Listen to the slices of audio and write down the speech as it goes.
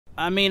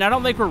I mean, I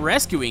don't think we're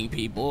rescuing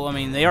people. I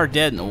mean, they are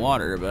dead in the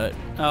water, but...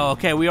 Oh,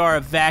 okay, we are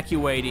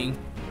evacuating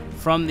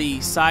from the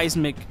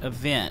seismic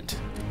event.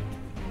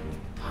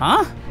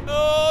 Huh?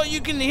 Oh, you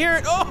can hear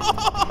it.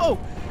 Oh!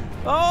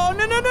 Oh,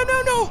 no, no, no,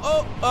 no, no!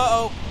 Oh,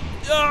 uh-oh.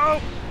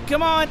 Oh,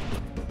 come on!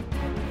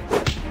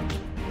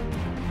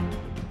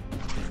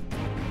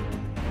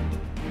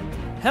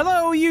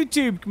 Hello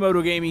YouTube,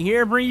 Camodo Gaming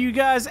here, bringing you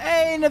guys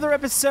another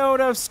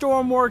episode of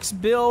Stormworks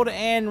Build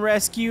and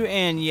Rescue,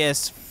 and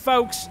yes,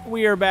 folks,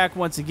 we are back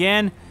once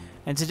again,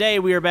 and today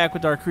we are back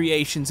with our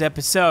Creations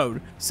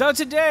episode. So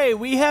today,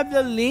 we have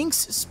the Lynx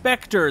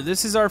Spectre.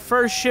 This is our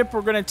first ship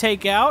we're going to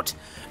take out.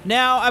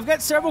 Now, I've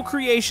got several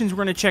creations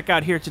we're going to check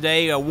out here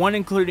today, one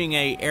including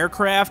a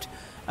aircraft.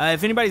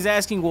 If anybody's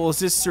asking, well, is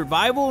this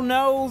survival?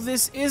 No,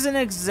 this isn't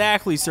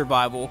exactly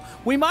survival.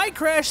 We might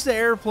crash the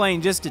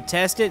airplane just to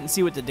test it and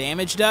see what the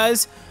damage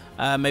does,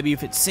 maybe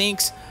if it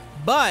sinks.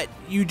 But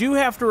you do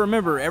have to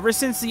remember, ever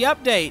since the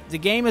update, the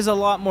game is a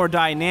lot more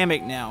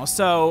dynamic now.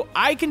 So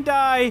I can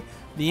die,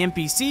 the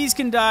NPCs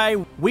can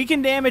die, we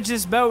can damage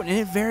this boat, and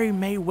it very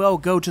may well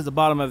go to the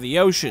bottom of the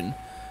ocean.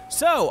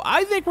 So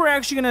I think we're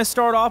actually going to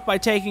start off by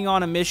taking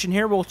on a mission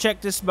here. We'll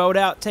check this boat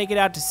out, take it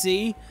out to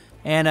sea,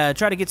 and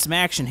try to get some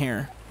action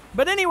here.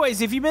 But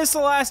anyways, if you missed the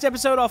last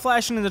episode, I'll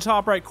flash in the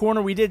top right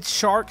corner. We did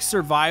Shark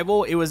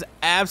Survival. It was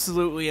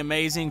absolutely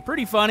amazing.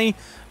 Pretty funny.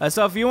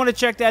 So if you want to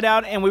check that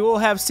out, and we will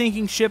have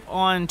Sinking Ship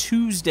on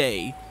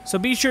Tuesday. So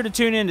be sure to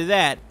tune into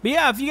that. But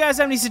yeah, if you guys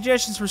have any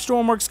suggestions for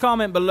Stormworks,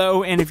 comment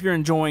below. And if you're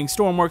enjoying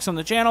Stormworks on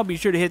the channel, be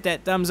sure to hit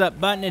that thumbs up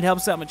button. It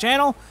helps out my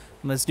channel.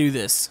 Let's do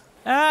this.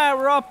 Alright,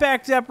 we're all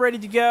packed up, ready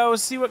to go.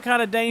 See what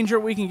kind of danger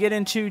we can get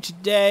into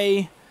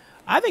today.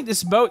 I think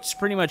this boat's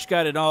pretty much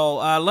got it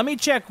all. Let me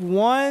check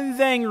one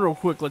thing real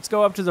quick. Let's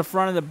go up to the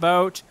front of the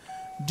boat.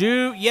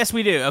 Yes,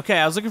 we do. Okay,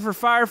 I was looking for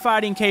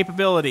firefighting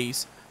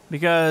capabilities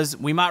because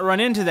we might run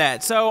into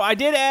that. So I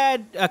did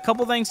add a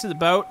couple things to the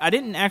boat. I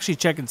didn't actually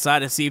check inside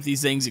to see if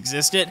these things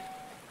existed.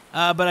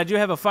 But I do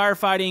have a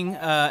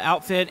firefighting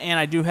outfit, and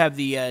I do have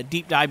the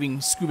deep diving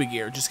scuba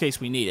gear, just in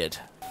case we need it.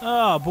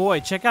 Oh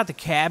boy, check out the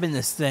cab in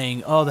this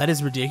thing. Oh, that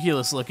is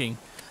ridiculous looking.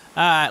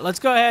 Alright, let's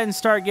go ahead and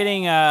start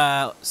getting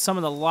some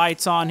of the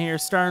lights on here.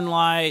 Stern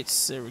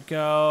lights, there we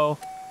go.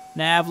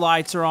 Nav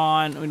lights are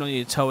on. We don't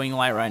need a towing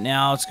light right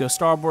now. Let's go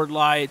starboard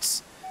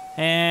lights.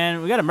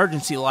 And we got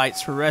emergency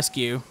lights for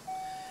rescue.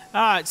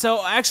 Alright,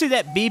 so actually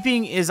that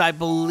beeping is, I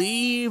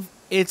believe,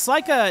 it's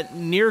like a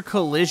near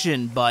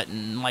collision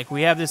button. Like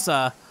we have this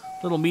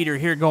little meter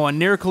here going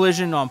near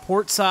collision on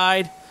port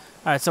side.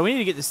 Alright, so we need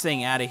to get this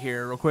thing out of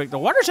here real quick. The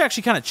water's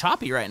actually kind of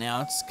choppy right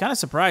now. It's kind of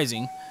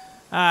surprising.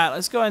 Alright,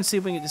 let's go ahead and see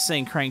if we can get this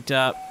thing cranked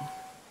up.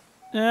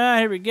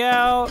 Here we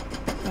go.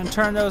 Gonna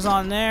turn those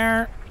on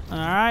there.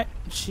 Alright,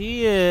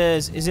 she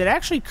is it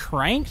actually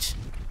cranked?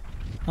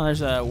 Oh,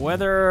 there's a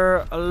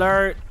weather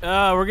alert.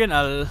 Oh, we're getting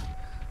a...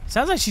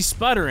 Sounds like she's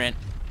sputtering.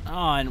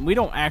 Oh, and we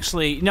don't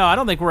actually... No, I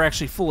don't think we're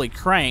actually fully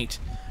cranked.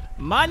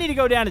 Might need to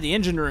go down to the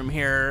engine room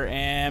here,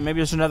 and maybe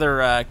there's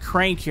another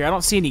crank here. I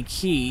don't see any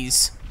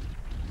keys.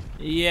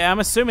 Yeah, I'm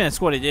assuming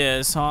that's what it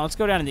is. So let's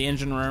go down to the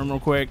engine room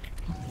real quick.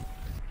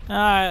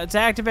 Alright, let's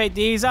activate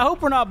these. I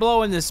hope we're not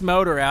blowing this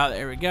motor out.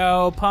 There we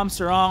go. Pumps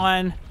are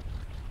on.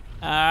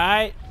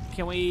 Alright.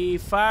 Can we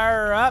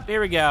fire her up? Here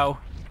we go.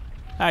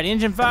 Alright,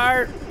 engine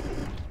fire.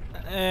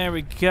 There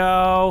we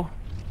go.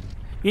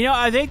 You know,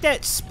 I think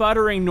that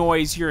sputtering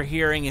noise you're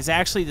hearing is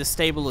actually the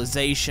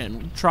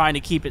stabilization trying to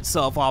keep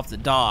itself off the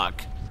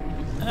dock.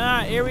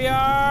 Alright, here we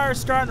are.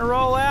 Starting to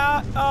roll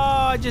out. Oh,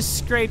 I just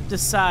scraped the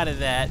side of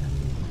that.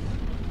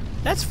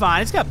 That's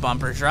fine. It's got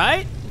bumpers,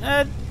 right?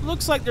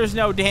 Looks like there's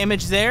no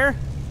damage there.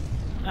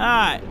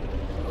 Alright.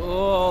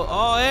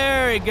 Oh,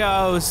 there he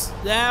goes.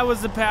 That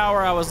was the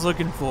power I was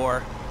looking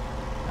for.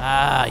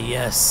 Ah,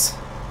 yes.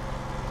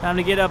 Time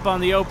to get up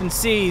on the open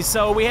seas.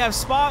 So we have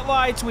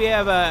spotlights, we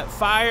have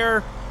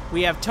fire,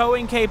 we have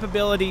towing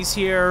capabilities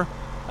here.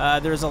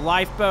 There's a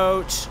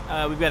lifeboat.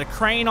 We've got a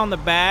crane on the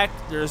back.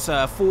 There's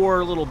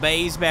 4 little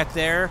bays back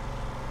there.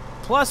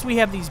 Plus we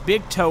have these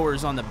big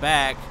towers on the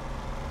back.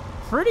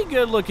 Pretty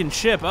good looking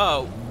ship.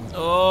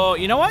 Oh,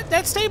 you know what?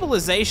 That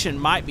stabilization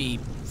might be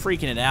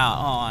freaking it out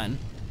on.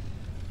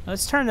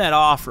 Let's turn that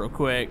off real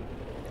quick.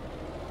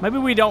 Maybe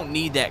we don't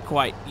need that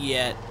quite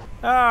yet.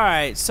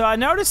 Alright, so I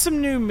noticed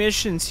some new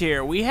missions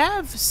here. We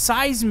have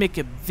seismic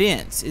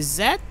events. Is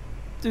that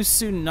the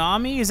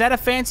tsunami? Is that a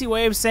fancy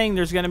way of saying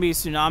there's going to be a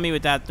tsunami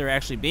without there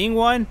actually being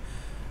one?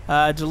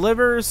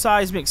 Deliver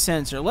seismic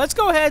sensor. Let's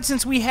go ahead,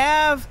 since we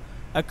have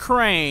a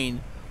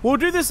crane. We'll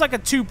do this like a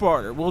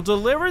two-parter. We'll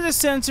deliver the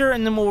sensor,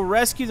 and then we'll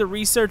rescue the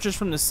researchers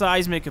from the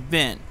seismic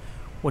event,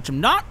 which I'm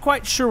not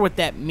quite sure what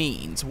that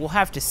means. We'll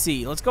have to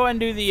see. Let's go ahead and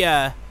do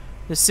the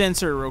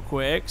sensor real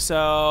quick.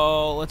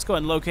 So let's go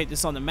ahead and locate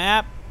this on the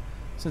map,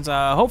 since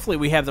hopefully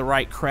we have the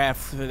right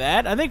craft for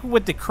that. I think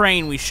with the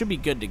crane, we should be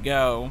good to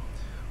go.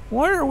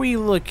 What are we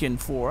looking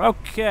for?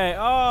 Okay.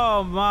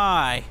 Oh,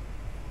 my.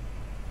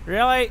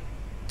 Really?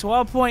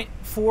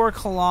 12.4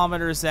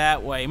 kilometers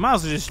that way. Might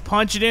as well just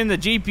punch it in the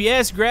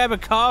GPS, grab a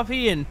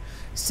coffee, and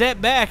sit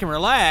back and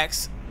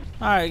relax.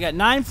 Alright, we got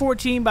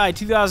 914 by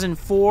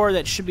 2004.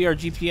 That should be our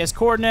GPS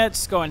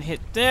coordinates. Go and hit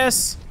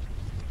this.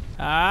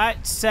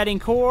 Alright, setting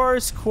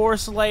course.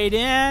 Course laid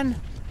in.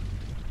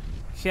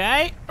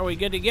 Okay, are we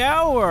good to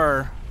go,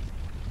 or...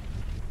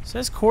 It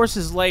says course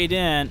is laid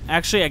in.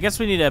 Actually, I guess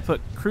we need to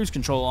put cruise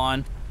control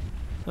on.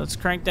 Let's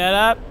crank that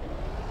up.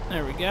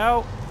 There we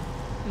go.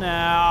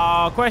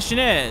 Now, question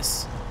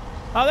is...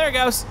 Oh, there it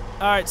goes.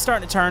 Alright, it's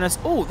starting to turn us.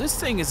 Oh, this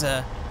thing is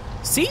a...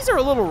 Seas are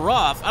a little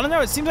rough. I don't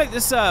know, it seems like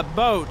this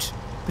boat,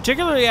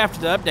 particularly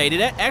after the update,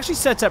 it actually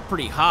sets up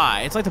pretty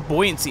high. It's like the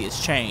buoyancy has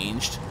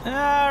changed.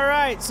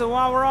 Alright, so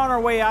while we're on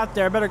our way out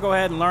there, I better go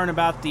ahead and learn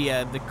about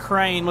the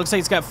crane. Looks like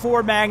it's got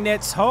 4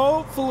 magnets.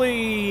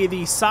 Hopefully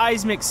the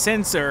seismic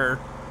sensor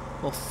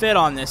will fit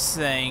on this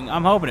thing.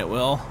 I'm hoping it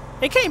will.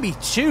 It can't be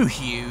too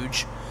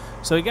huge.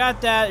 So we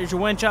got that. There's your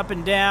winch up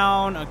and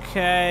down.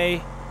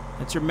 Okay.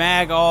 That's your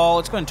mag all.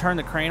 Let's go ahead and turn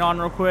the crane on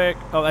real quick.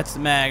 Oh, that's the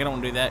mag. I don't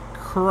want to do that.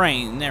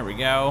 Crane. There we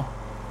go.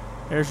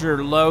 There's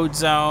your load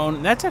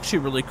zone. That's actually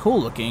really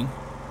cool looking.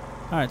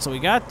 Alright, so we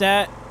got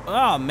that.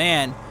 Oh,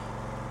 man.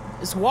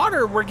 This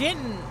water, we're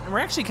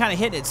actually kind of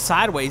hitting it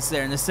sideways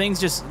there, and this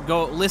thing's just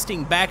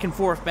listing back and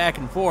forth, back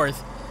and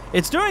forth.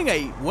 It's doing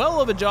a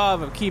well of a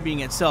job of keeping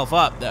itself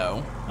up,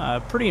 though.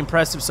 Pretty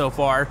impressive so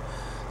far.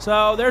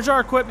 So, there's our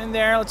equipment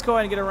there. Let's go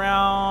ahead and get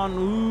around.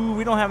 Ooh,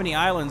 we don't have any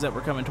islands that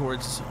we're coming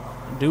towards.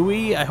 Do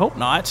we? I hope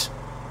not.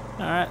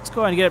 Alright, let's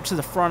go ahead and get up to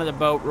the front of the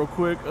boat real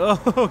quick.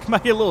 Oh,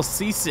 might get a little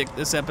seasick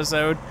this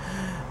episode.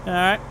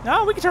 Alright.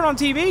 Oh, we can turn on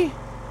TV.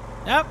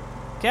 Yep.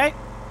 Okay.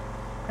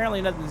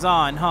 Apparently nothing's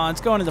on, huh?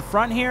 Let's go into the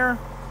front here.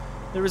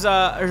 There's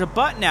a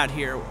button out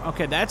here.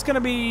 Okay, that's going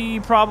to be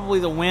probably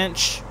the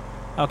winch.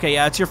 Okay,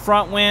 yeah, it's your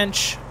front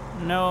winch.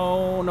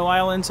 No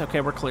islands.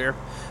 Okay, we're clear.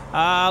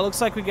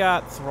 Looks like we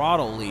got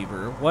throttle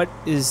lever. What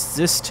is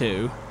this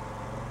to?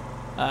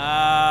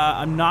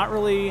 I'm not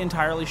really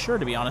entirely sure,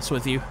 to be honest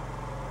with you.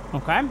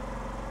 Okay.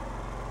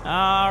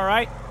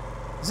 Alright.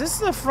 Is this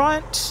the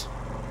front?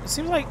 It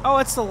seems like... Oh,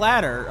 it's the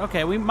ladder.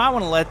 Okay, we might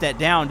want to let that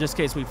down just in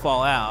case we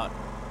fall out.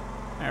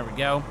 There we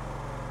go.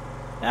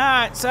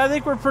 Alright, so I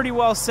think we're pretty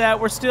well set.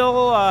 We're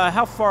still...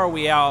 how far are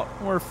we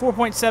out? We're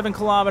 4.7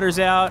 kilometers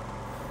out.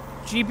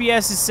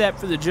 GPS is set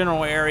for the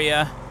general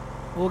area.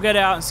 We'll get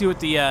out and see what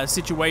the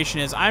situation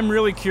is. I'm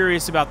really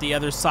curious about the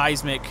other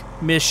seismic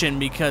mission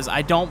because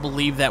I don't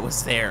believe that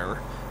was there.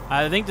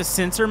 I think the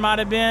sensor might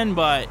have been,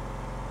 but...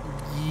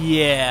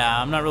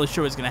 Yeah, I'm not really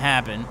sure what's going to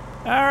happen.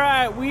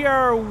 Alright, we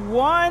are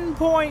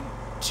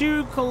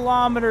 1.2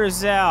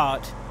 kilometers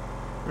out.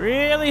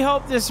 Really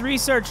hope this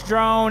research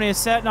drone is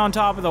sitting on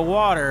top of the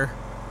water.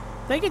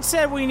 I think it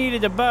said we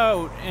needed a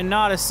boat and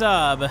not a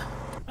sub.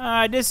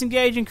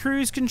 Disengaging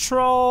cruise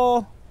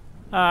control.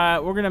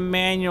 We're going to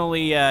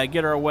manually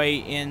get our way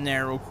in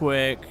there real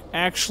quick.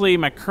 Actually,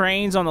 my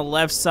crane's on the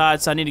left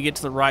side, so I need to get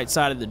to the right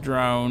side of the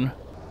drone.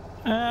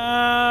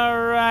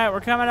 Alright,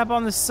 we're coming up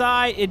on the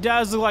side. It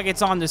does look like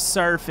it's on the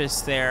surface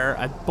there,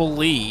 I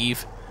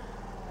believe.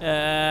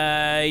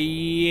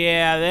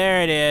 Yeah,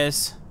 there it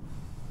is.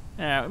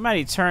 We might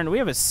need to turn. We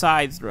have a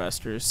side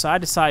thrusters,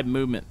 side-to-side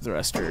movement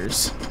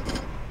thrusters.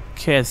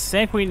 Okay, I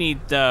think we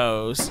need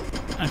those.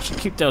 Actually,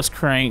 keep those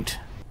cranked.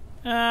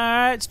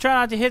 Alright, let's try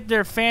not to hit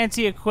their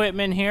fancy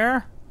equipment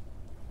here.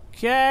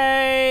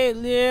 Okay, a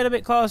little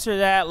bit closer.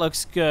 That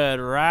looks good,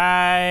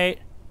 right?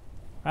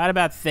 Right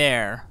about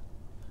there.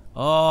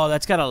 Oh,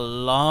 that's got a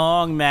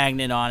long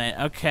magnet on it.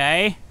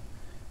 Okay.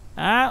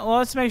 Alright, well,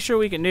 let's make sure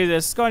we can do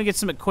this. Let's go and get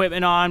some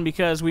equipment on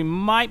because we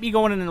might be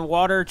going in the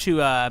water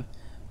to,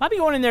 might be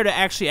going in there to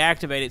actually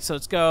activate it. So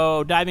let's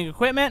go diving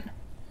equipment.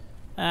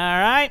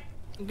 Alright,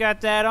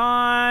 got that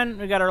on.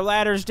 We got our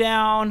ladders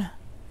down.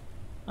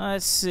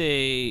 Let's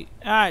see.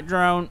 Alright,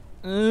 drone.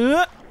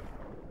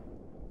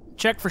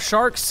 Check for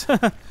sharks.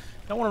 Don't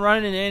want to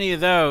run into any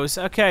of those.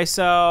 Okay,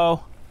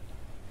 so...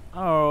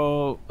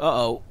 Oh,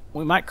 uh-oh.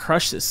 We might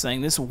crush this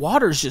thing. This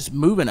water's just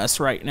moving us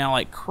right now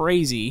like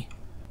crazy.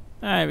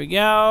 There we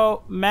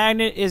go.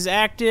 Magnet is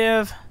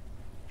active.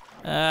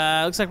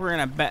 Looks like we're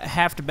going to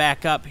have to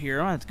back up here.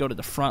 I'm going to have to go to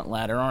the front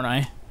ladder, aren't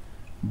I?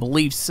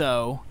 Believe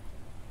so.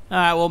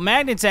 Alright, well,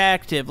 magnet's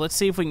active. Let's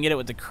see if we can get it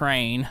with the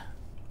crane.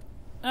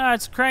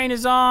 Alright, so crane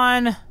is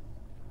on.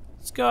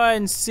 Let's go ahead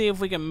and see if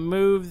we can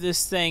move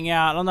this thing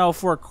out. I don't know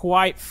if we're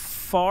quite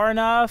far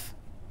enough.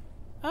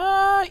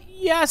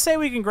 Yeah, I say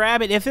we can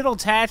grab it if it'll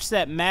attach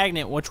that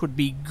magnet, which would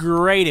be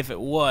great if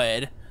it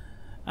would.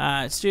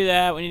 Let's do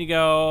that. We need to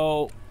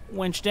go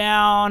winch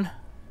down.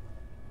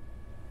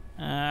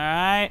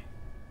 Alright.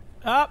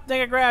 Oh, I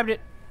think I grabbed it.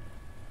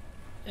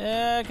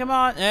 Come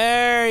on.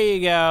 There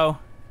you go.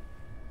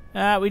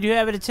 We do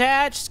have it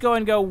attached. Let's go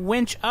and go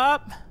winch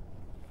up.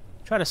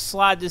 Try to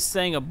slide this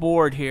thing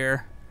aboard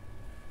here.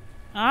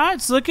 Alright,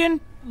 it's looking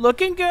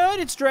good.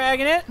 It's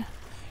dragging it.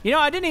 You know,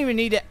 I didn't even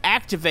need to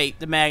activate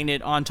the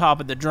magnet on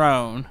top of the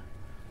drone.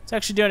 It's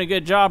actually doing a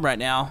good job right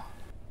now.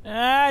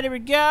 Alright, here we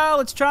go.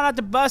 Let's try not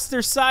to bust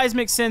their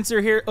seismic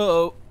sensor here.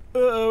 Uh-oh.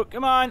 Uh-oh.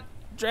 Come on.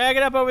 Drag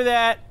it up over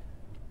that.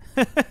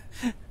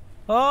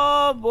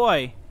 Oh,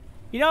 boy.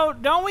 You know,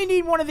 don't we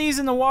need one of these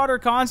in the water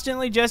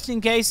constantly just in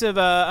case of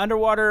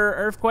underwater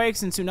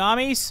earthquakes and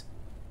tsunamis?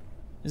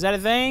 Is that a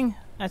thing?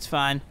 That's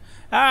fine.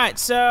 Alright,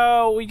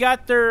 so we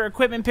got their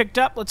equipment picked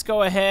up. Let's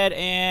go ahead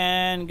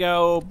and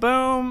go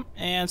boom.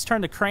 And let's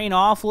turn the crane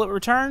off. Will it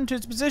return to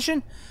its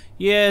position?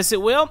 Yes, it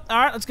will.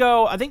 Alright, let's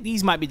go. I think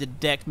these might be the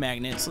deck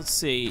magnets. Let's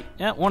see.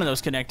 Yeah, one of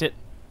those connected.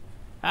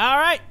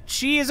 Alright,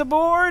 she is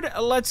aboard.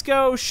 Let's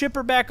go ship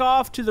her back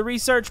off to the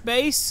research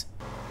base.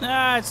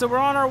 Alright, so we're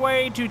on our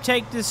way to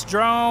take this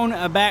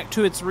drone back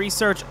to its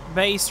research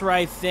base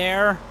right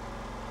there.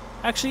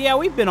 Actually, yeah,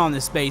 we've been on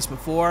this base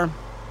before.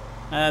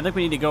 I think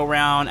we need to go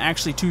around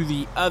actually to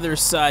the other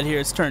side here.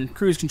 Let's turn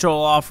cruise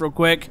control off real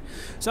quick.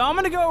 So I'm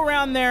going to go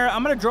around there.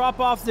 I'm going to drop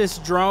off this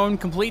drone,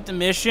 complete the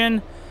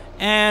mission,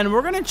 and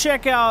we're going to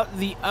check out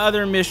the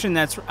other mission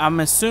that's, I'm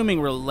assuming,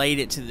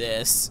 related to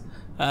this.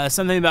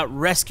 Something about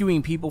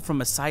rescuing people from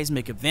a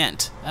seismic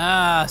event.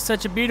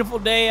 Such a beautiful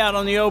day out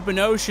on the open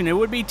ocean. It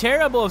would be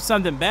terrible if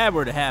something bad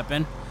were to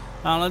happen.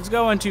 Let's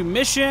go into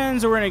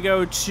missions. We're going to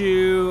go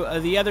to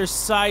the other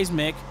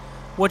seismic,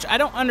 which I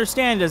don't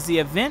understand. Does the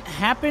event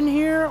happen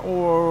here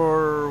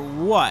or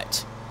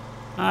what?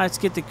 Let's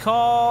get the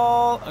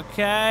call.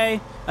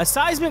 Okay. A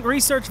seismic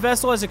research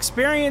vessel has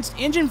experienced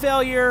engine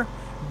failure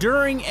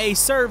during a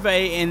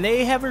survey, and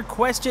they have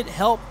requested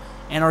help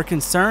and are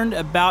concerned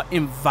about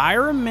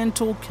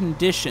environmental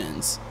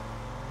conditions.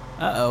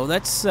 Uh-oh,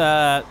 that's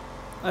a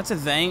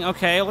thing.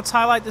 Okay, let's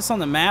highlight this on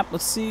the map.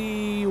 Let's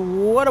see,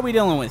 what are we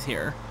dealing with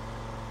here?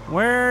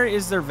 Where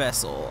is their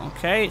vessel?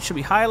 Okay, it should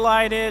be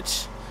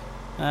highlighted.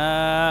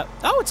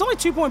 Oh, it's only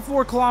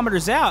 2.4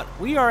 kilometers out.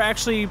 We are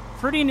actually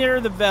pretty near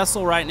the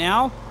vessel right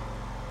now.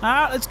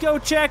 Let's go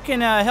check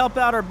and help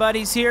out our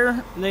buddies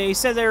here. They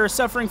said they were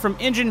suffering from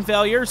engine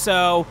failure,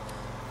 so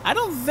I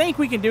don't think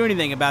we can do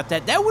anything about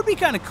that. That would be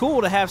kind of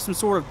cool to have some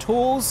sort of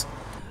tools.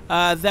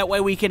 That way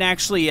we can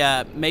actually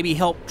maybe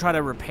help try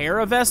to repair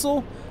a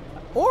vessel.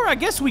 Or I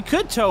guess we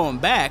could tow them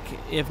back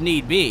if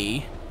need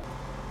be.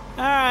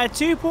 Alright,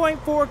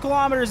 2.4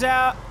 kilometers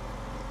out.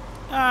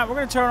 Alright, we're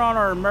going to turn on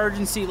our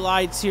emergency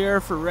lights here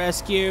for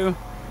rescue.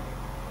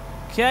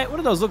 Okay, what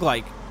do those look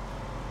like?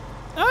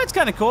 Oh, it's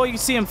kind of cool. You can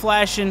see them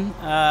flashing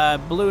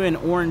blue and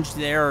orange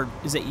there. Or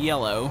is it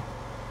yellow?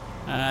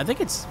 I think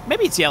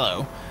maybe it's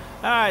yellow.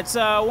 Alright, so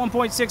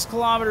 1.6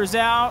 kilometers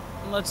out.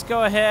 Let's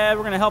go ahead.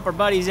 We're going to help our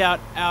buddies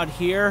out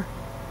here.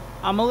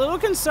 I'm a little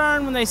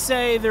concerned when they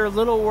say they're a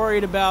little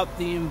worried about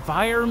the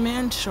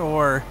environment,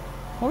 or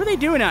what were they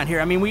doing out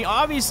here? I mean, we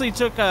obviously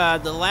took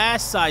the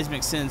last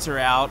seismic sensor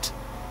out.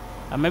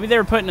 Maybe they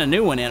were putting a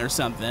new one in or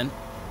something.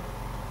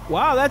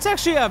 Wow, that's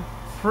actually a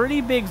pretty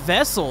big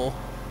vessel.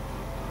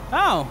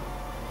 Oh.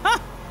 Huh.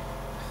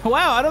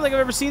 Wow, I don't think I've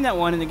ever seen that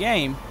one in the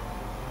game.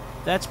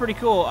 That's pretty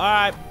cool.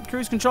 Alright,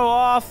 cruise control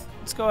off.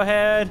 Let's go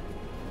ahead.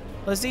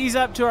 Let's ease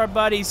up to our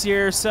buddies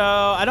here. So,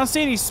 I don't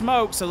see any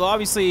smoke, so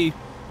obviously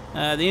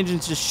the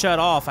engine's just shut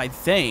off, I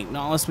think.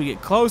 Not unless we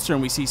get closer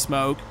and we see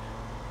smoke.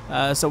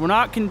 So we're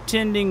not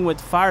contending with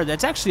fire.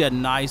 That's actually a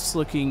nice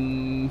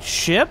looking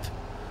ship.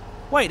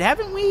 Wait, have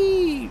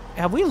we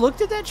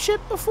looked at that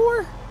ship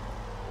before?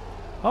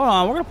 Hold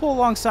on, we're gonna pull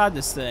alongside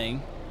this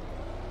thing.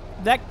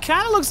 That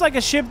kind of looks like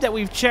a ship that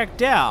we've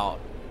checked out.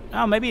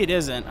 Oh, maybe it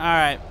isn't.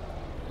 Alright.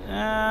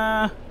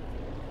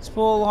 Let's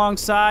pull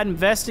alongside,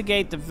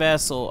 investigate the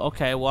vessel.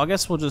 Okay, well, I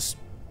guess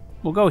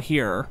we'll go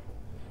here. A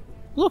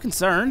little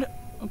concerned.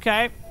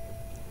 Okay.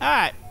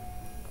 Alright.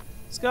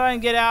 Let's go ahead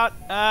and get out.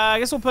 I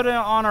guess we'll put it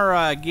on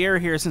our gear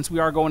here since we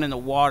are going in the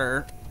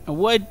water.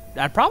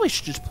 I probably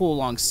should just pull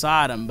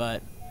alongside him,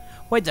 but...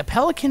 Wait, the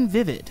Pelican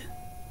Vivid.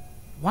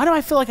 Why do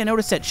I feel like I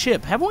noticed that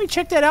ship? Haven't we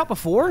checked that out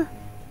before?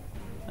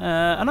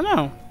 I don't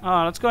know.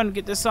 Let's go ahead and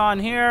get this on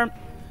here.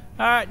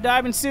 Alright,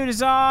 diving suit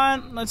is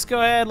on. Let's go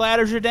ahead,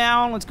 ladders are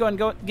down. Let's go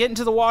ahead and get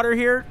into the water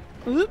here.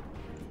 Alright,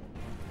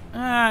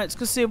 let's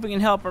go see if we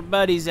can help our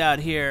buddies out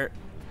here.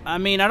 I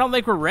mean, I don't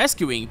think we're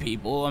rescuing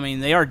people. I mean,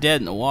 they are dead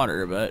in the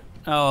water, but...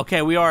 Oh,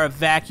 okay, we are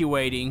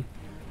evacuating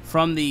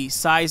from the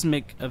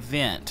seismic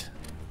event.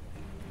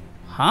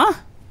 Huh?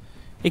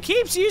 It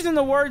keeps using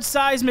the word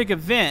seismic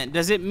event.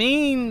 Does it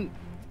mean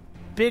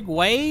big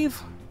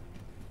wave?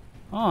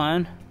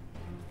 On.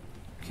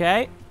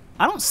 Okay.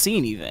 I don't see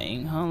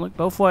anything. I'll look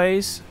both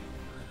ways.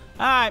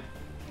 Alright.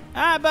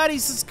 Alright,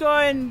 buddies. Let's go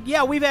ahead and...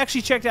 Yeah, we've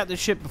actually checked out this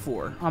ship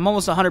before. I'm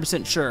almost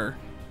 100% sure.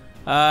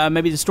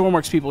 Maybe the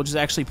Stormworks people just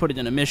actually put it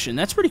in a mission.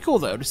 That's pretty cool,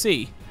 though, to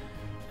see.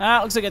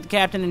 Looks like I got the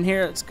captain in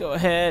here. Let's go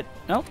ahead.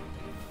 Nope.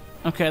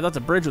 Okay, I thought the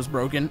bridge was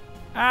broken.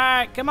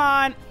 Alright, come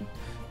on.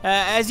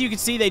 As you can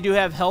see, they do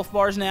have health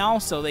bars now,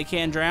 so they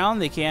can drown.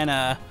 They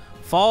can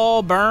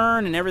fall,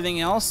 burn, and everything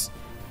else.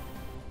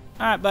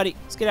 Alright, buddy.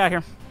 Let's get out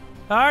of here.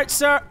 Alright,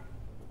 sir.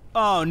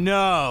 Oh,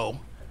 no.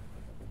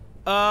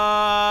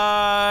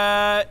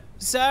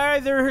 Sorry,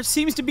 there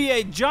seems to be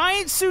a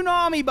giant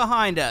tsunami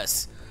behind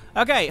us.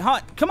 Okay,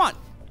 Hunt, come on.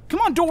 Come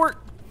on, door.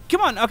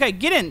 Come on. Okay,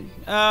 get in.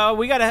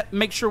 We gotta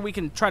make sure we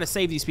can try to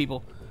save these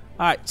people.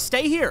 Alright,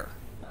 stay here.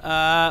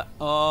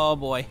 Oh,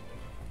 boy.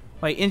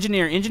 Wait,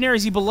 engineer. Engineer,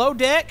 is he below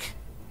deck?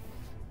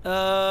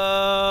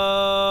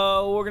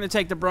 We're gonna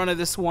take the brunt of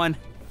this one.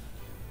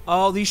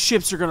 Oh, these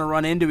ships are gonna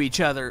run into each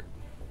other.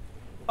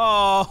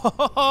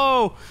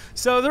 Oh,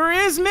 so there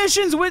is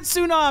missions with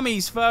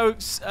tsunamis,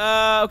 folks.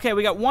 Okay,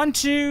 we got 1,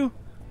 2.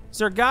 Is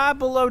there a guy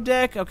below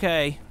deck?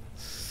 Okay.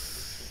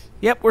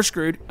 Yep, we're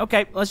screwed.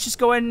 Okay, let's just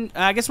go ahead and...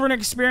 I guess we're gonna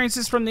experience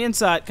this from the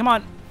inside. Come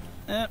on.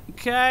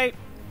 Okay.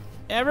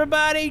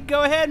 Everybody,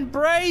 go ahead and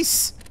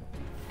brace.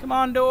 Come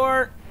on,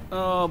 door.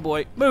 Oh,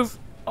 boy. Move.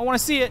 I want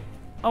to see it.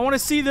 I want to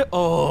see the...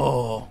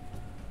 Oh.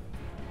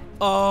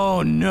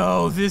 Oh,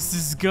 no. This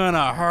is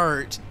gonna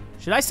hurt.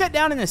 Should I sit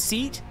down in the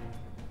seat?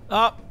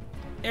 Oh,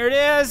 there it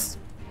is.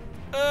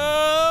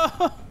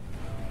 Oh,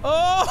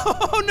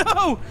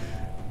 no.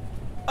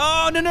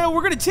 Oh, no.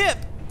 We're gonna tip.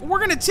 We're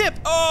gonna tip.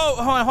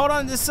 Oh, hold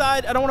on to this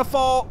side. I don't want to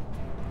fall.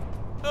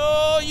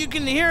 Oh, you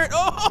can hear it.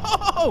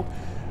 Oh,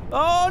 no.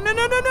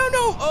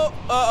 Oh,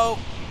 uh-oh.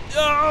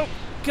 Oh,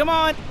 come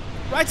on.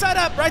 Right side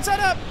up.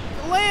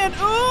 Land.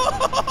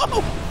 Oh.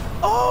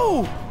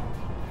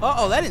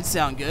 Uh-oh, that didn't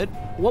sound good.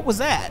 What was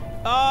that?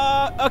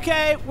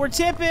 Okay, we're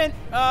tipping.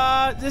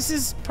 This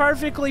is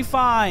perfectly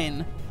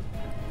fine.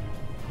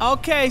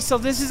 Okay, so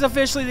this is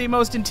officially the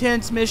most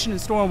intense mission in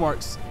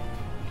Stormworks.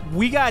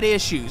 We got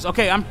issues.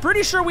 Okay, I'm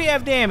pretty sure we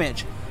have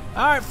damage.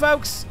 All right,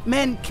 folks.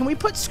 Man, can we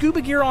put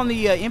scuba gear on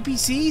the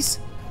NPCs?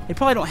 They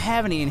probably don't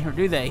have any in here,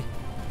 do they?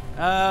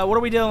 What are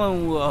we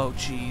doing? Oh,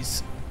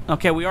 jeez.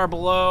 Okay, we are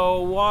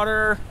below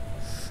water.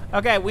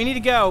 Okay, we need to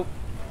go.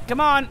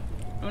 Come on.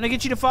 I'm gonna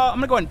get you to fall. I'm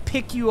gonna go ahead and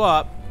pick you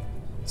up.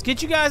 Let's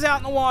get you guys out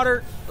in the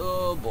water.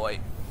 Oh, boy.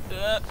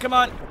 Come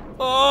on.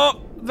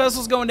 Oh,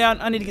 vessel's going down.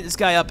 I need to get this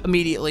guy up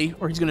immediately,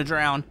 or he's gonna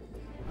drown.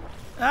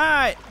 All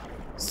right.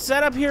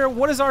 Set up here.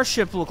 What does our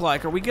ship look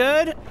like? Are we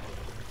good?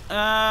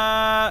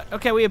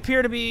 Okay, we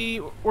appear to be...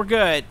 We're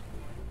good.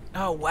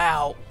 Oh,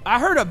 wow. I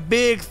heard a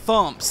big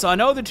thump, so I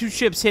know the two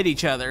ships hit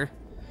each other.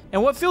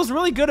 And what feels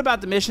really good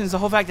about the mission is the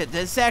whole fact that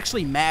this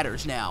actually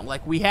matters now.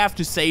 Like, we have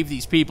to save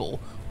these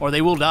people, or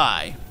they will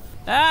die.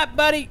 All right,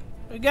 buddy.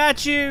 We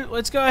got you.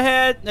 Let's go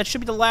ahead. That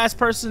should be the last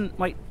person.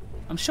 Wait,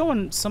 I'm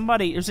showing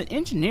somebody. There's an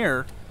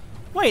engineer.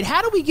 Wait,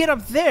 how do we get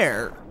up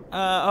there?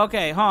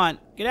 Okay, Han,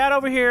 get out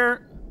over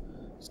here.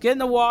 Let's get in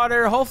the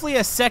water. Hopefully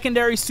a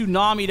secondary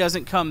tsunami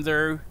doesn't come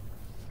through.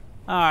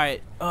 All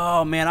right.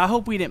 Oh, man, I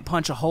hope we didn't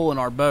punch a hole in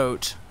our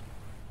boat.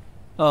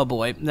 Oh,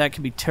 boy, that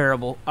could be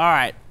terrible. All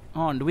right.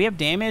 On, do we have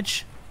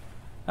damage?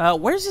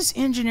 Where's this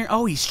engineer?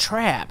 Oh, he's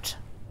trapped.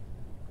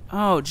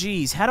 Oh,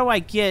 geez. How do I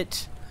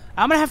get...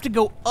 I'm going to have to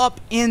go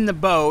up in the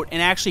boat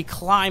and actually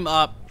climb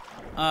up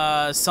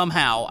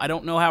somehow. I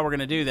don't know how we're going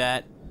to do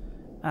that.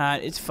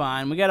 It's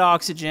fine. We got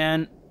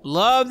oxygen.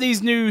 Love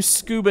these new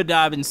scuba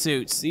diving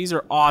suits. These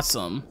are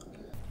awesome.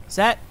 Is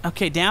that...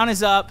 Okay, down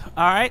is up.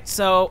 All right,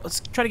 so let's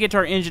try to get to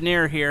our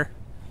engineer here.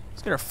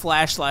 Let's get our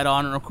flashlight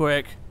on real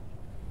quick.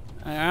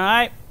 All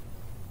right.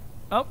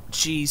 Oh,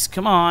 jeez.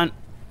 Come on.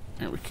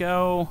 There we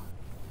go.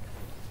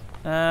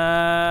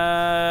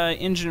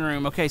 Engine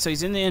room. Okay, so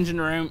he's in the engine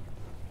room.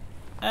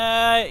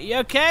 You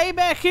okay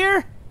back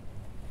here?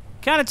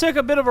 Kind of took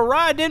a bit of a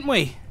ride, didn't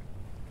we?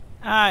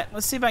 All right,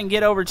 let's see if I can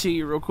get over to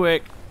you real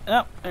quick.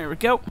 Oh, there we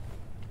go.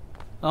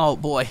 Oh,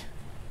 boy.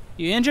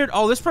 You injured?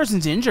 Oh, this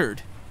person's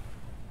injured.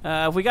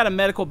 If we got a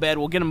medical bed,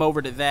 we'll get him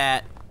over to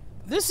that.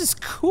 This is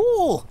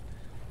cool.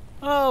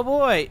 Oh,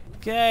 boy.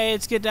 Okay,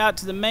 let's get out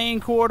to the main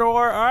corridor.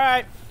 All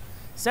right.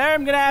 Sarah,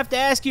 I'm going to have to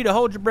ask you to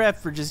hold your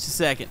breath for just a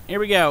second. Here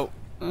we go.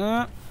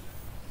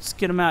 Let's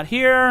get him out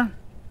here.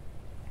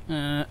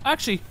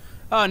 Actually,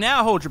 oh,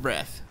 now hold your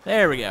breath.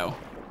 There we go.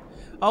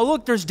 Oh,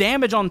 look, there's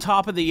damage on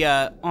top of the,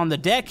 on the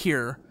deck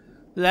here.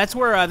 That's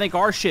where I think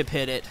our ship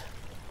hit it.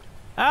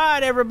 All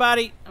right,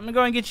 everybody. I'm going to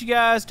go and get you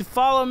guys to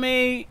follow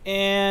me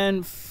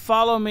and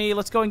follow me.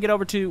 Let's go and get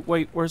over to...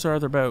 Wait, where's our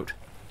other boat?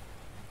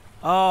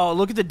 Oh,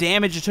 look at the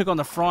damage it took on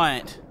the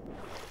front.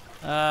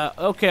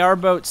 Okay, our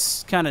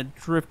boat's kind of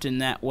drifting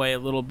that way a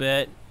little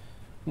bit.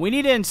 We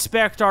need to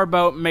inspect our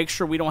boat and make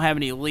sure we don't have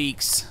any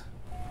leaks.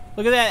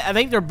 Look at that. I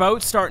think their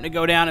boat's starting to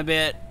go down a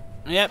bit.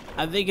 Yep,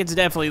 I think it's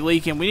definitely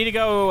leaking. We need to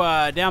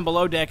go down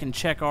below deck and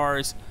check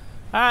ours.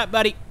 All right,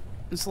 buddy.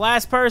 This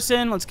last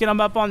person. Let's get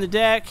them up on the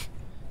deck.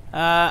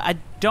 I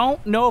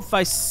don't know if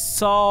I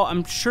saw...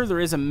 I'm sure there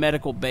is a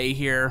medical bay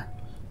here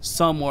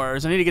somewhere.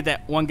 So I need to get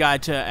that one guy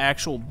to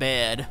actual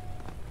bed.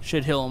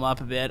 Should heal him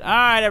up a bit. All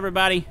right,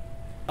 everybody.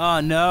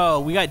 Oh,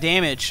 no. We got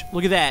damage.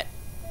 Look at that.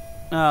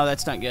 Oh,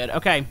 that's not good.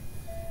 Okay.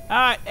 All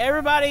right,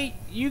 everybody.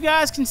 You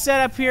guys can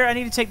set up here. I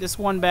need to take this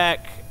one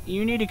back.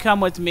 You need to come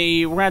with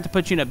me. We're going to have to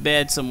put you in a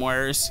bed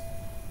somewheres.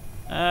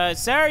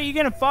 Sarah, you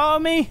going to follow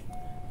me?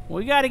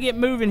 We got to get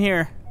moving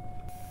here.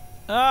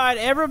 All right,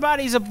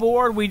 everybody's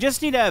aboard. We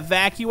just need to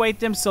evacuate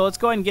them, so let's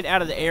go ahead and get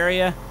out of the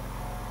area.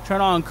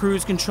 Turn on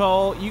cruise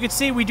control. You can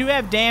see we do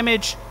have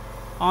damage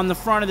on the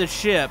front of the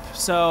ship,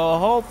 so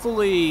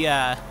hopefully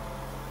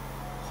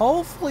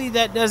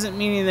that doesn't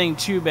mean anything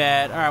too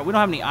bad. All right, we don't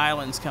have any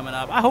islands coming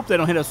up. I hope they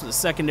don't hit us with a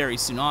secondary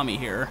tsunami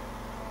here.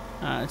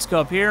 Let's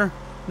go up here.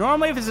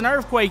 Normally, if it's an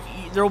earthquake,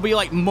 there will be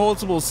like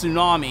multiple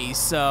tsunamis,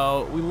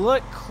 so we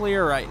look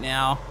clear right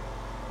now.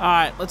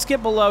 Alright, let's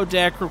get below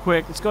deck real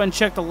quick. Let's go ahead and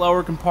check the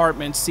lower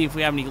compartments, see if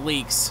we have any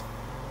leaks.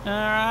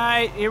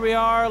 Alright, here we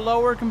are,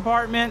 lower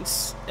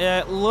compartments.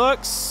 It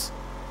looks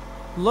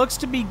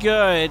to be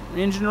good.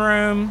 Engine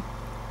room.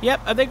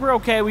 Yep, I think we're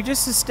okay. We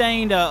just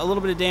sustained a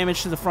little bit of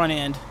damage to the front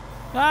end.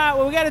 Alright,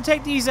 well, we got to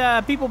take these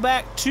people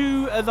back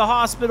to the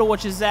hospital,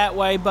 which is that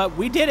way, but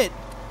we did it.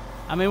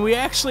 I mean, we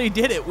actually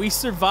did it. We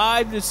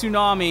survived the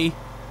tsunami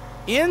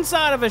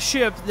inside of a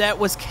ship that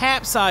was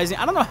capsizing.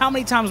 I don't know how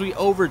many times we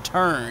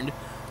overturned,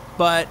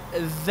 but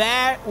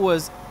that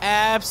was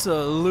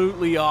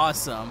absolutely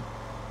awesome.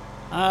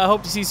 I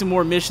hope to see some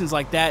more missions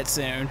like that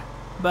soon.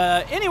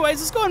 But anyways,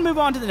 let's go and move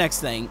on to the next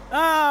thing.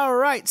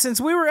 Alright, since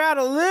we were out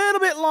a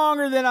little bit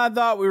longer than I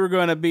thought we were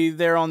going to be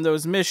there on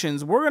those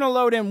missions, we're going to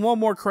load in one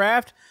more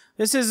craft.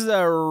 This is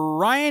the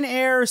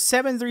Ryanair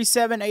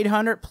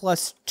 737-800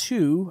 plus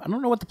 2. I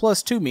don't know what the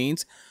plus 2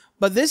 means,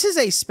 but this is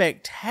a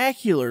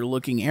spectacular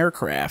looking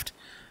aircraft.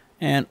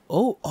 And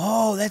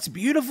oh, that's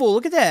beautiful.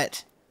 Look at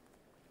that.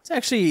 It's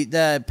actually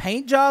the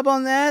paint job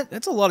on that.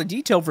 That's a lot of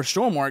detail for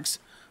Stormworks.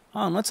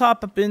 Let's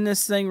hop up in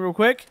this thing real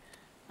quick.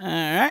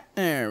 Alright,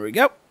 there we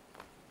go.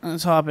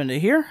 Let's hop into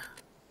here.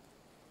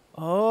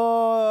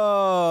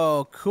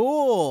 Oh,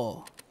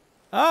 cool.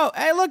 Oh,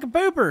 hey, look, a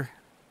pooper.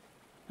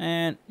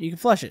 And you can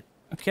flush it.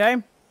 Okay.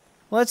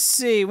 Let's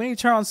see. We need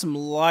to turn on some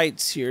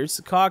lights here. It's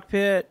the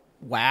cockpit.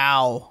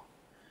 Wow.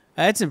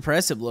 That's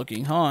impressive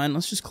looking. Hold on.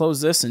 Let's just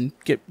close this and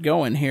get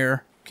going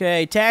here.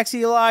 Okay,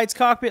 taxi lights,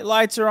 cockpit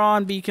lights are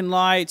on, beacon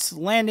lights,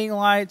 landing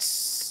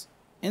lights,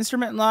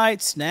 instrument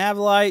lights, nav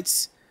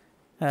lights.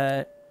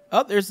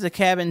 Oh, there's the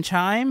cabin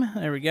chime.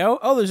 There we go.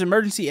 Oh, there's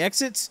emergency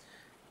exits.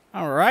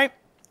 All right.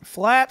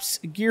 Flaps,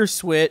 gear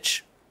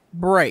switch,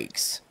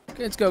 brakes.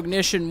 Okay, let's go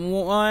ignition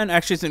 1.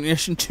 Actually, it's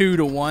ignition 2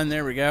 to 1.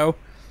 There we go.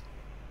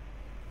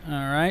 All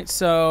right.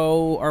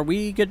 So, are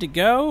we good to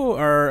go?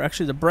 Or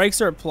actually, the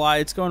brakes are applied.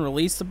 Let's go and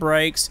release the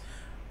brakes.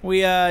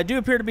 We do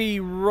appear to be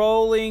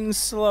rolling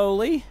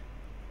slowly.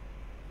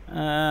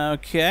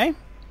 Okay.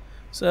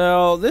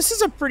 So, this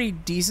is a pretty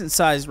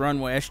decent-sized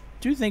runway. I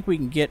do think we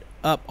can get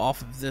up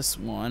off of this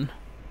one.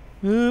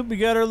 Oop, we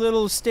got our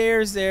little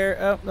stairs there.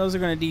 Oh, those are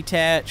going to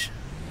detach.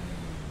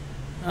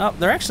 Oh,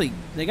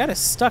 they got us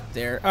stuck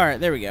there. All right,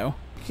 there we go.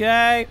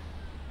 Okay.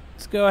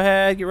 Let's go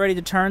ahead, get ready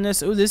to turn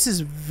this. Oh, this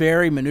is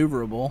very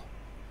maneuverable.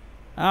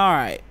 All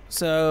right,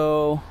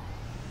 so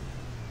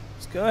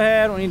let's go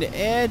ahead. We need to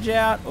edge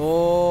out.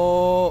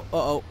 Oh,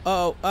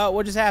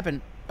 what just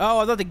happened? Oh,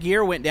 I thought the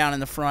gear went down in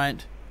the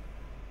front.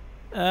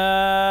 You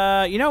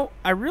know,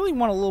 I really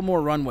want a little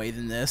more runway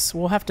than this.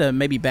 We'll have to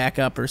maybe back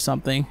up or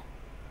something.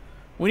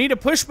 We need a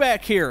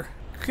pushback here.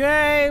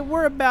 Okay,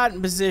 we're about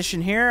in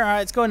position here. All right,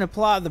 let's go ahead and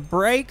apply the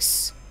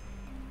brakes.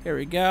 There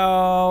we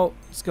go.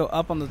 Let's go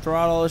up on the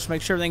throttle. Let's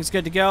make sure everything's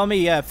good to go. Let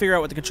me figure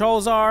out what the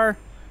controls are.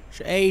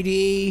 AD.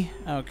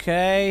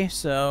 Okay,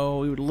 so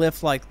we would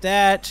lift like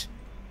that.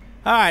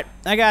 All right,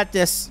 I got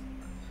this.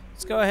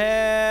 Let's go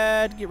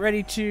ahead, get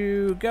ready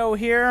to go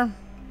here.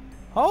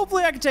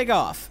 Hopefully I can take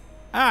off.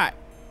 All right,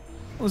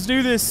 let's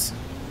do this.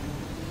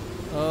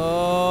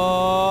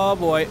 Oh,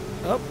 boy.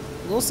 Oh,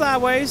 a little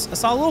sideways. I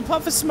saw a little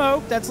puff of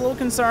smoke. That's a little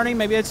concerning.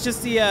 Maybe it's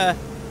just the,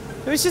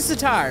 maybe it's just the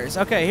tires.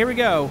 Okay, here we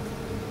go.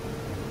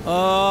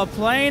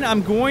 Plane,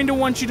 I'm going to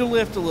want you to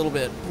lift a little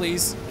bit,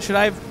 please. Should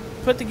I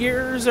put the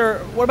gears, or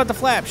what about the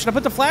flaps? Should I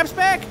put the flaps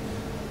back?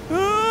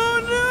 Oh,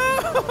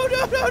 no!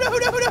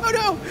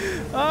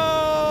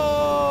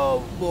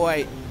 Oh,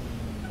 boy.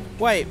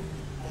 Wait,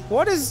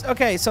 what is,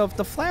 okay, so if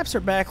the flaps are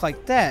back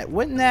like that,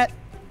 wouldn't that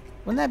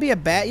be a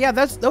bad, yeah,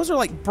 those are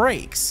like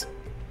brakes.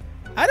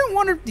 I don't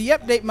wonder if the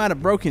update might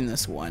have broken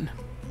this one.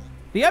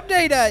 The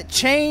update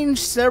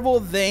changed several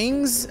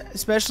things,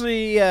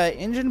 especially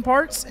engine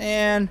parts,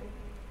 and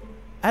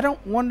I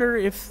don't wonder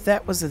if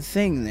that was a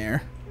thing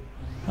there.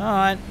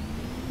 Alright.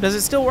 Does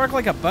it still work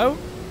like a boat?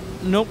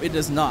 Nope, it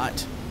does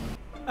not.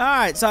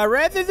 Alright, so I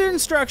read through the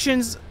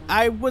instructions.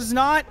 I was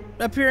not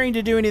appearing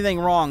to do anything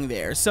wrong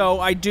there. So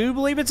I do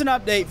believe it's an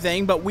update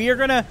thing, but we are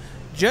going to,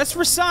 just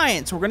for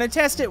science, we're going to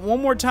test it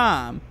one more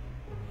time.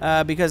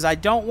 Because I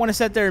don't want to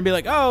sit there and be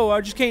like, oh,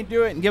 I just can't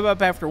do it and give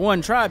up after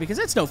one try, because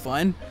that's no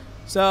fun.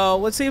 So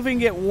let's see if we can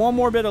get one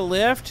more bit of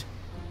lift.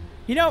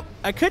 You know,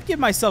 I could give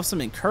myself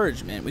some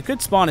encouragement. We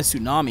could spawn a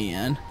tsunami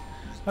in.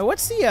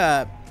 What's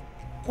the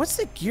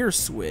gear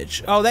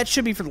switch? Oh, that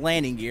should be for the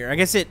landing gear. I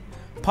guess it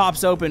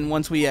pops open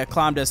once we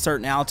climb to a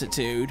certain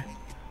altitude.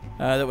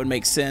 That would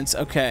make sense.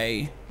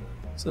 Okay.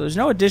 So there's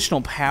no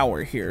additional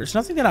power here. There's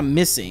nothing that I'm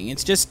missing.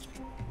 It's just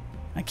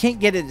I can't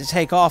get it to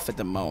take off at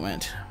the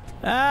moment.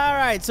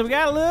 Alright, so we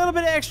got a little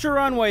bit of extra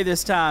runway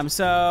this time.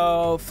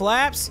 So,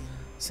 flaps.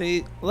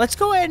 See, let's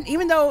go ahead, and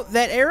even though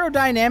that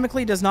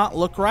aerodynamically does not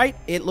look right,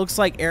 it looks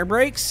like air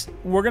brakes.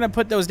 We're going to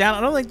put those down.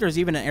 I don't think there's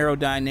even an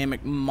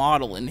aerodynamic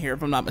model in here,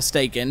 if I'm not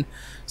mistaken.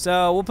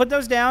 So, we'll put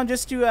those down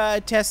just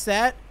to test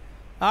that.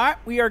 Alright,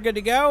 we are good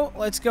to go.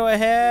 Let's go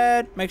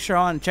ahead, make sure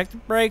on, check the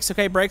brakes.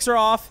 Okay, brakes are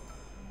off.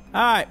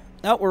 Alright,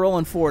 oh, we're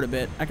rolling forward a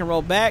bit. I can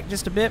roll back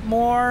just a bit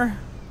more.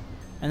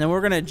 And then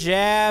we're going to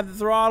jab the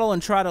throttle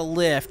and try to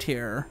lift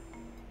here.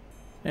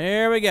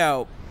 There we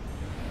go.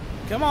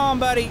 Come on,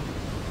 buddy.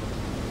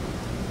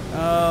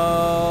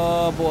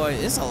 Oh, boy.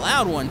 It's a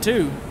loud one,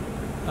 too.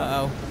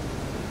 Uh-oh.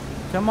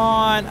 Come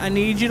on. I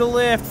need you to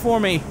lift for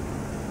me.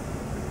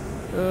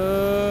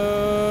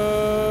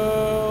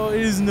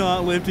 It is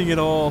not lifting at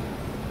all.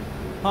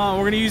 We're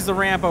going to use the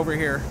ramp over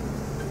here.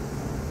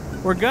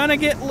 We're going to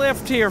get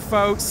lift here,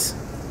 folks.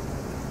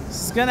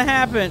 This is going to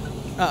happen.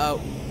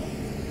 Uh-oh.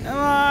 Come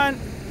on.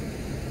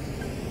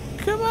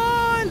 Come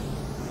on.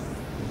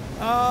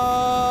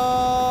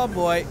 Oh,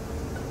 boy.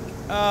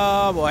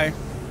 Oh, boy.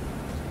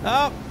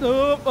 Oh,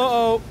 oh,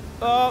 uh-oh.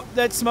 Oh,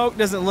 that smoke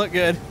doesn't look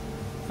good.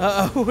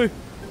 Uh-oh.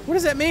 What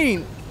does that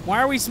mean? Why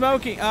are we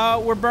smoking?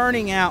 Oh, we're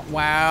burning out.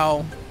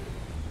 Wow.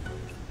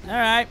 All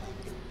right.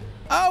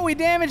 Oh, we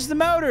damaged the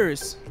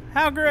motors.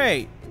 How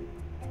great.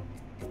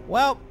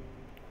 Well,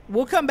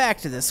 we'll come back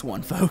to this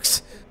one,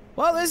 folks.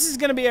 Well, this is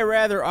going to be a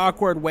rather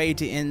awkward way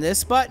to end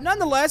this, but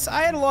nonetheless,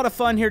 I had a lot of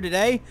fun here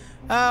today.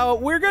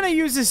 We're going to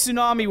use this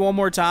tsunami one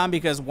more time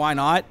because why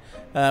not?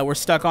 We're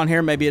stuck on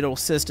here. Maybe it'll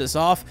assist us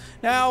off.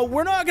 Now,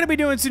 we're not going to be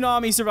doing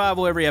tsunami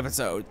survival every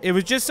episode. It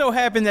was just so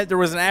happened that there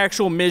was an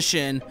actual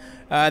mission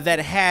that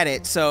had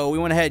it, so we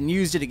went ahead and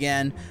used it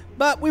again.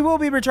 But we will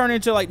be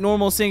returning to like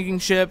normal sinking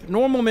ship,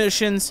 normal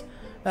missions.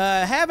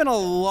 Having a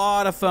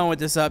lot of fun with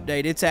this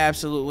update. It's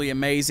absolutely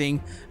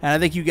amazing, and I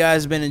think you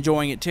guys have been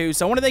enjoying it too.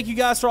 So I want to thank you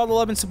guys for all the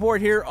love and support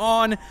here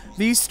on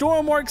the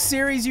Stormworks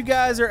series. You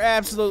guys are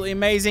absolutely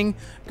amazing.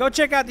 Go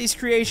check out these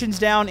creations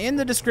down in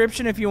the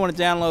description if you want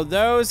to download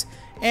those.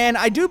 And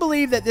I do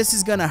believe that this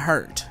is gonna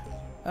hurt.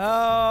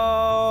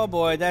 Oh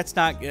boy, that's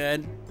not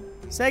good.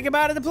 Say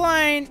goodbye to the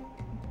plane.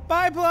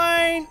 Bye,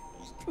 plane.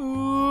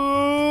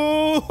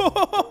 Ooh.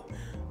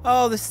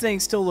 Oh, this thing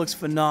still looks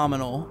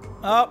phenomenal.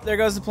 Oh, there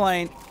goes the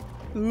plane.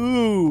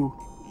 Ooh.